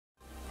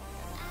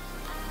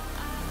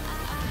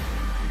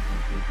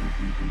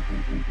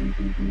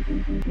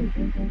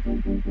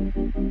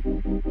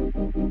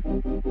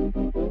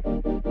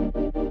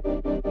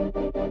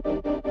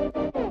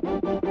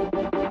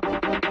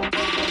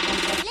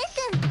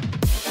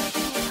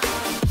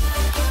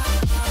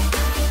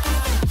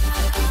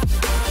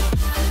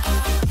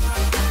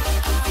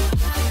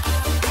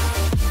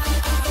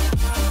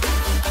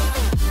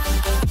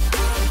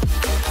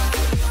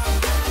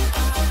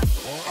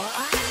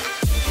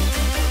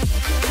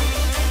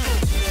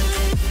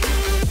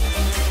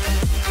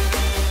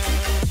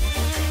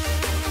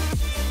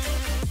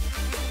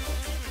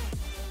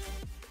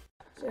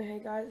So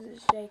hey guys,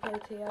 it's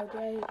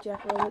JKTLJ,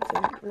 Jeff Roberts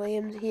and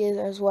Liam's here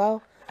as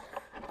well.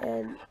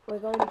 And we're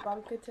going to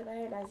bunker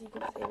today, and as you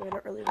can see we're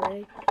not really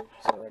ready,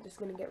 so we're just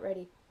going to get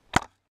ready.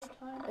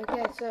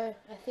 Okay, so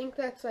I think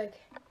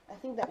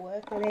that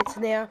worked, and it's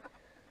now,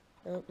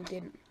 no it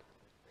didn't.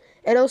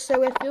 And also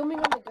we're filming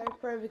on the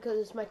GoPro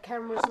because my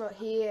camera's not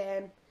here,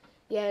 and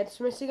yeah, it's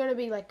mostly going to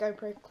be like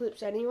GoPro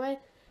clips anyway,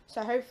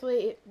 so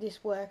hopefully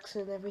this works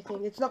and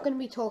everything. It's not going to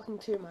be talking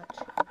too much.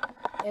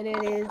 And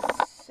it is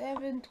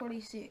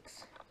 7:26.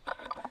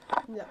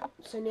 No,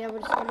 so now we're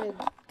just gonna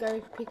go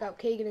pick up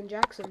Keegan and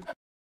Jackson.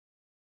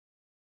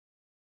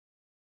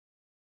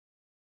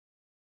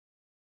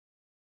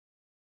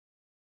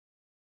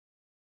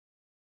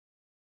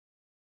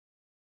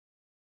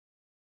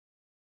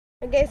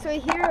 Okay, so we're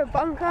here at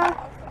bunker.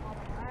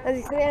 As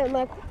you see, I'm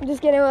like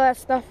just getting all that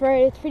stuff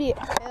ready. It's pretty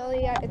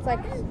early. It's like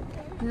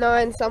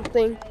 9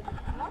 something.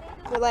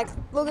 So like,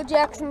 look at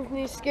Jackson's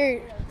new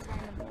scoot.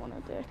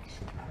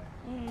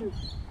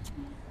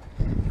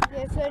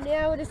 Yeah, so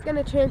now we're just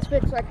gonna transfer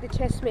to like the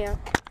chest mount.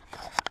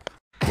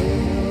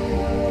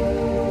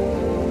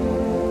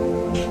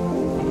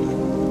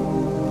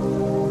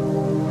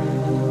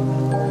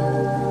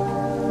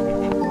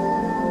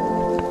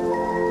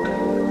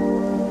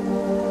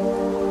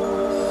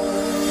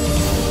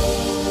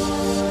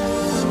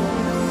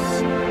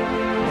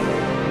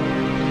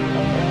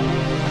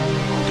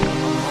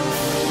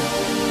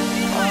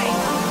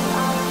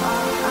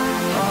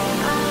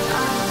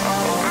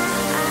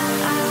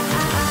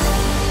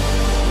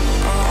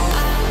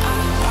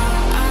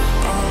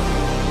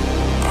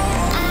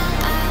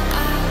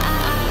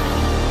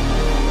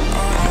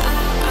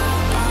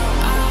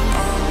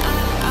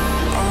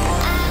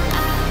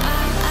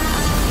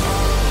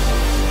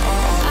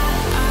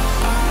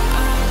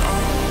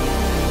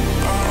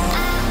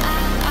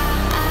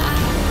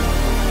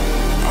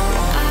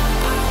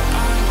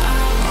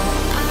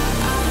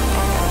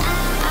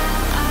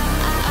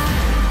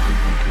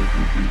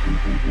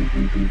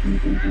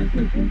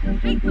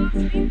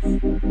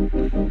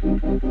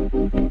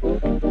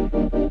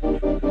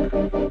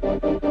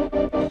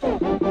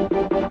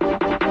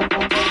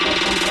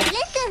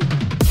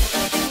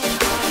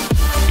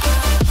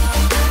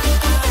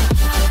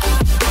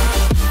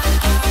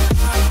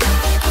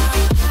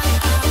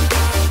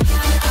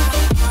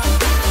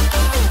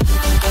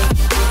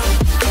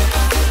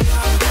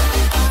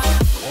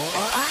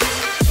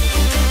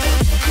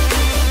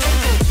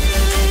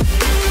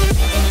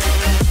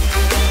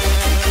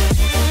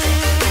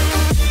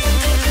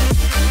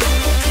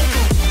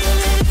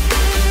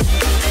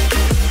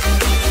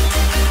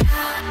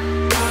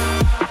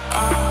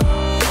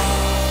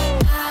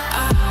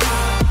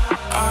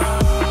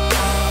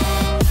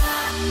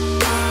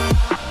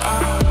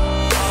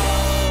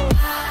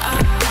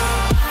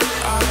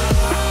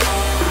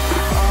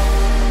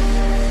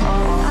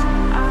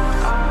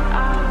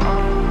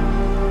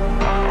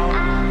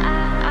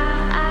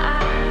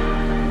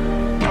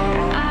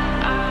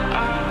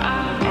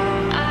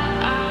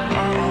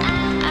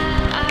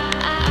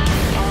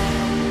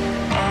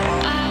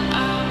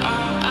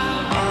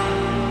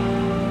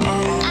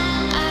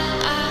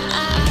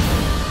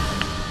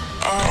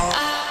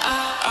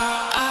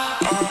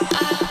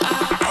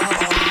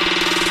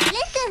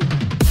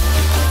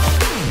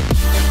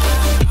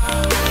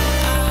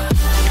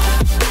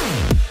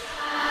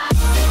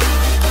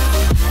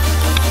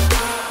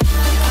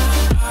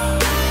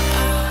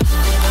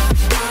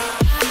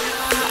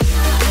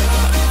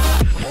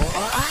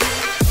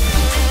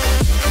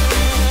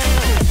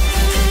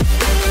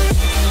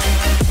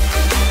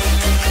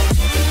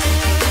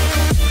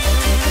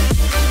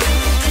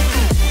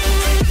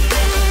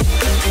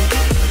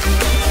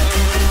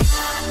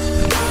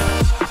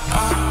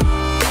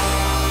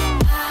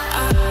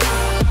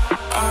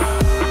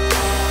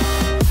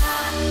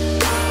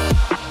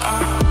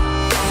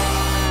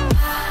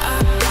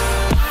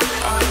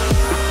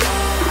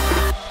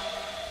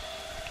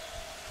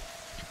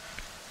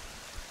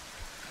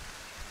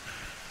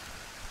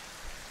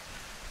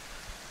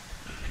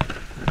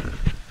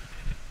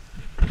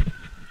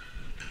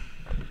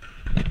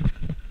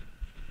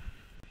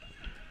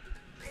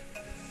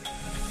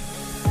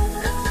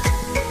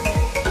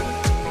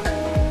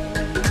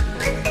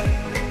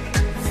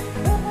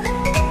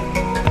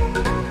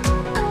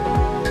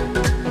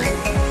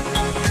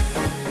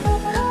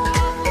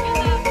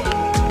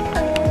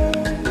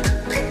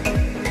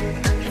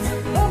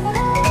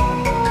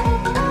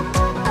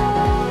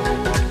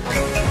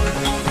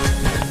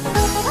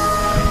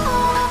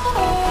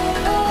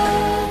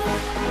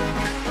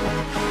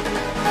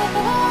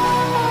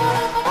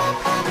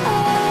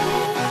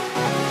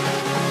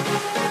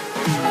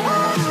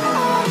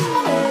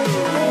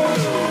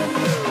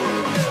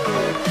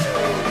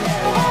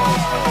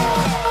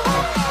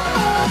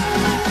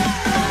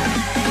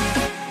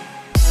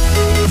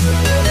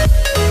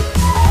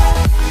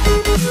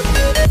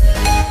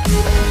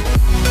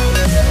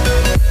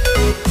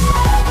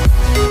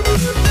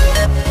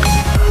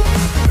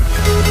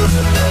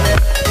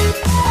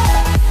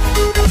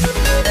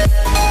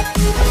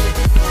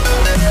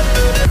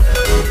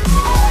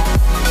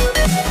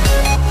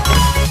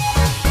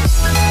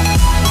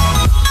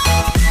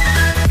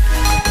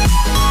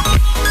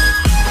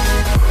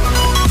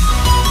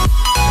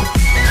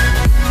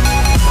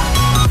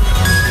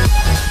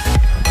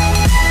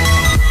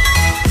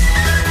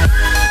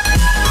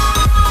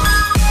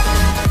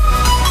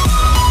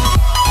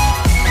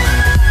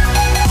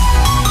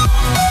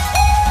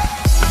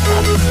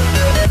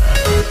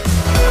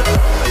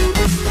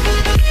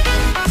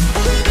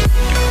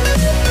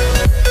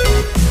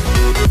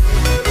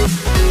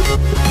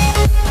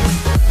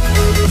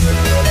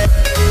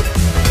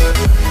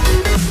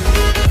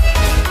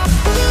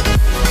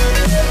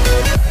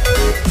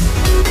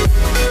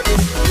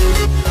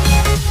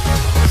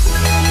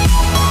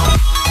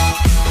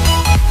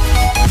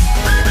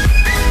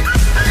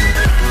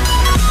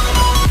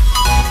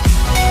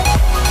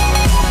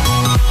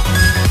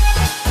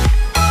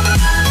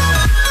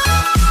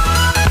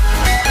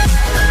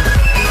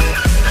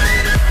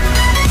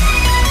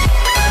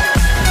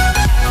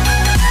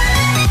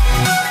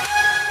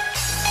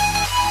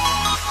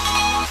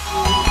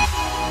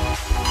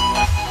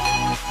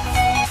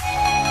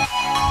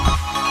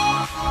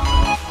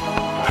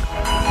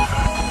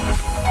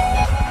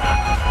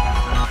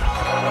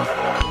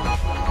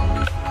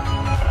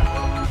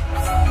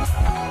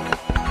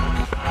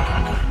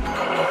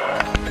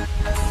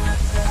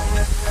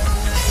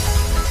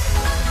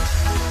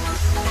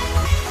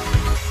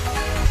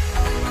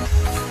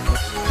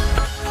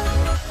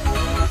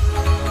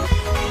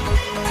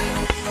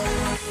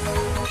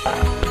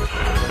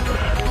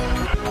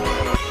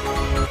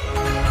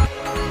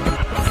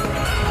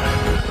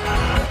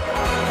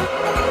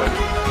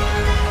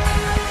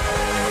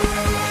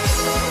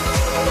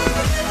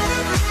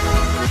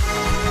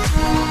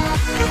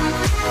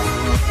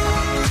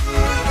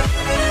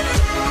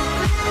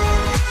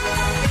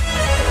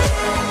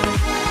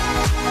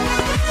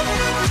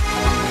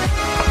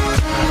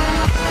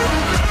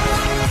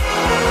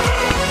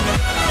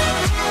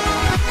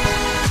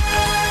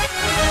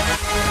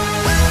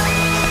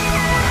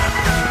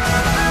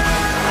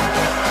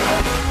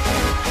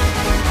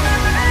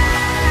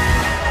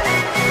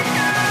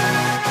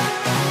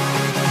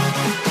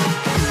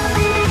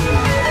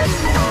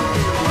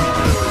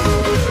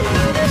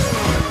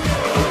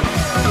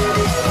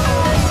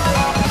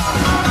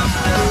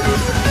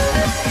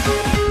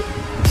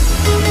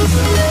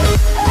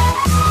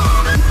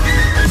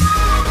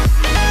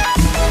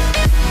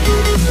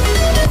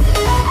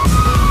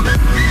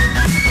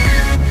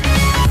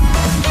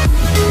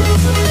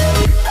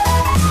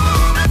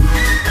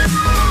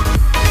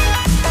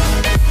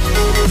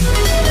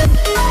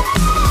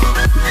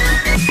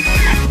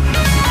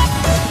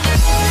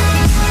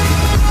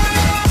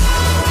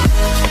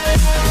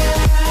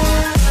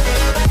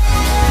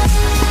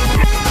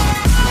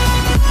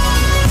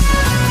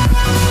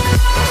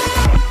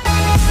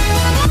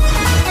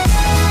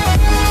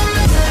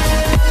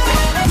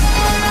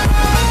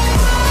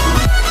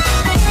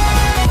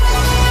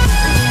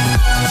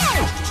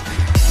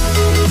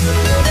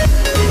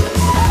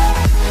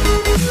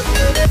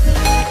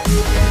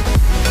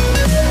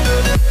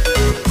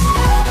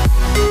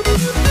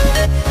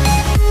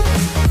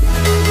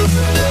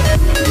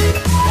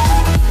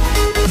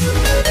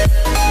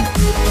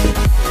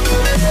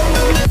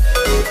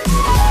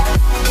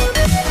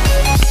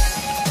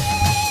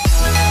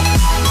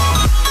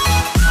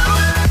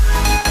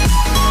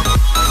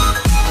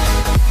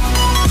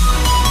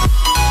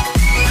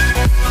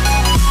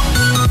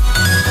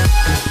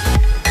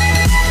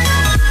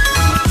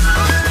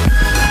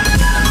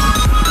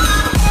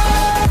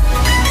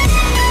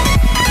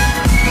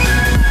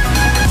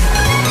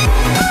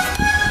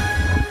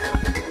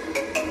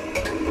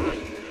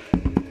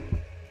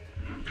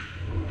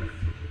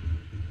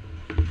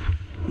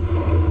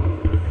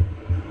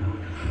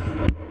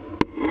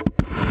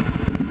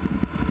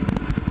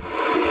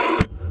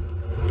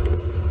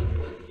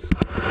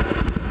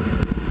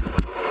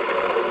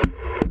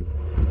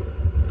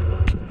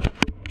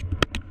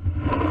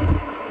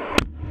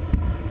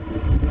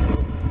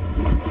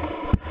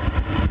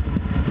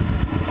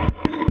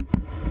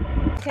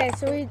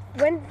 So we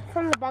went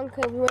from the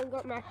bunker, we went and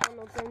got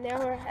McDonald's, and now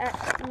we're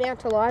at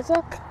Mount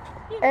Eliza.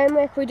 And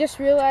like we just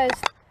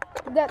realised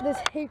that there's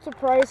heaps of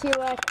pros here,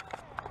 like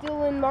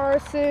Dylan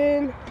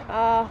Morrison,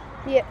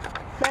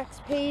 Max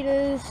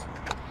Peters,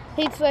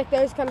 heaps like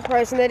those kind of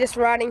pros, and they're just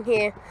riding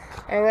here.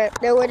 And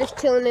we're just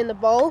chilling in the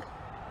bowl.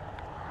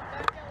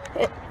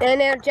 And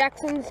now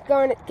Jackson's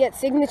going to get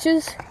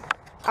signatures.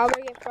 I'll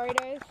go get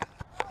photos.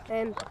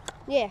 And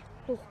yeah,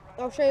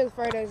 I'll show you the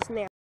photos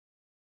now.